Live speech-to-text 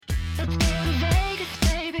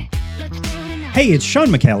Hey, it's Sean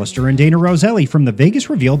McAllister and Dana Roselli from the Vegas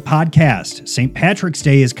Revealed podcast. St. Patrick's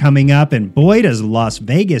Day is coming up, and boy, does Las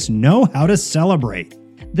Vegas know how to celebrate.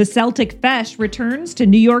 The Celtic Fest returns to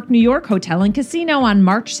New York Hotel and Casino on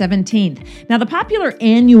March 17th. Now, the popular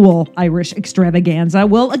annual Irish extravaganza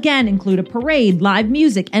will again include a parade, live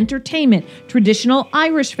music, entertainment, traditional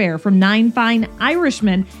Irish fare from 9 Fine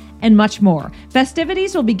Irishmen, and much more.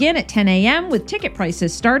 Festivities will begin at 10 a.m. with ticket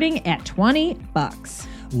prices starting at $20.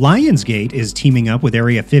 Lionsgate is teaming up with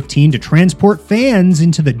Area 15 to transport fans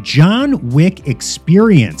into the John Wick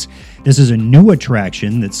Experience. This is a new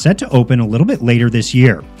attraction that's set to open a little bit later this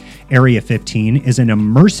year. Area 15 is an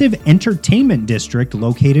immersive entertainment district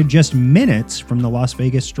located just minutes from the Las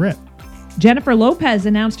Vegas Strip. Jennifer Lopez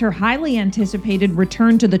announced her highly anticipated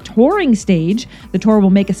return to the touring stage. The tour will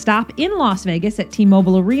make a stop in Las Vegas at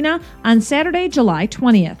T-Mobile Arena on Saturday, July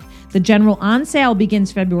 20th. The general on sale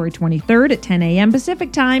begins February 23rd at 10 a.m.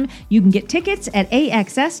 Pacific Time. You can get tickets at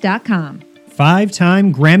AXS.com.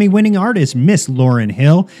 5-time Grammy-winning artist Miss Lauryn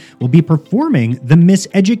Hill will be performing the Miss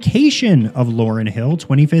Education of Lauryn Hill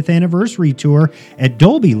 25th Anniversary Tour at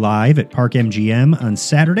Dolby Live at Park MGM on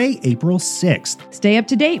Saturday, April 6th. Stay up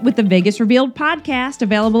to date with the Vegas Revealed podcast,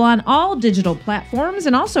 available on all digital platforms,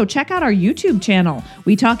 and also check out our YouTube channel.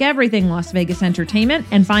 We talk everything Las Vegas entertainment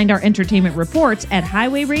and find our entertainment reports at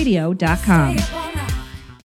highwayradio.com.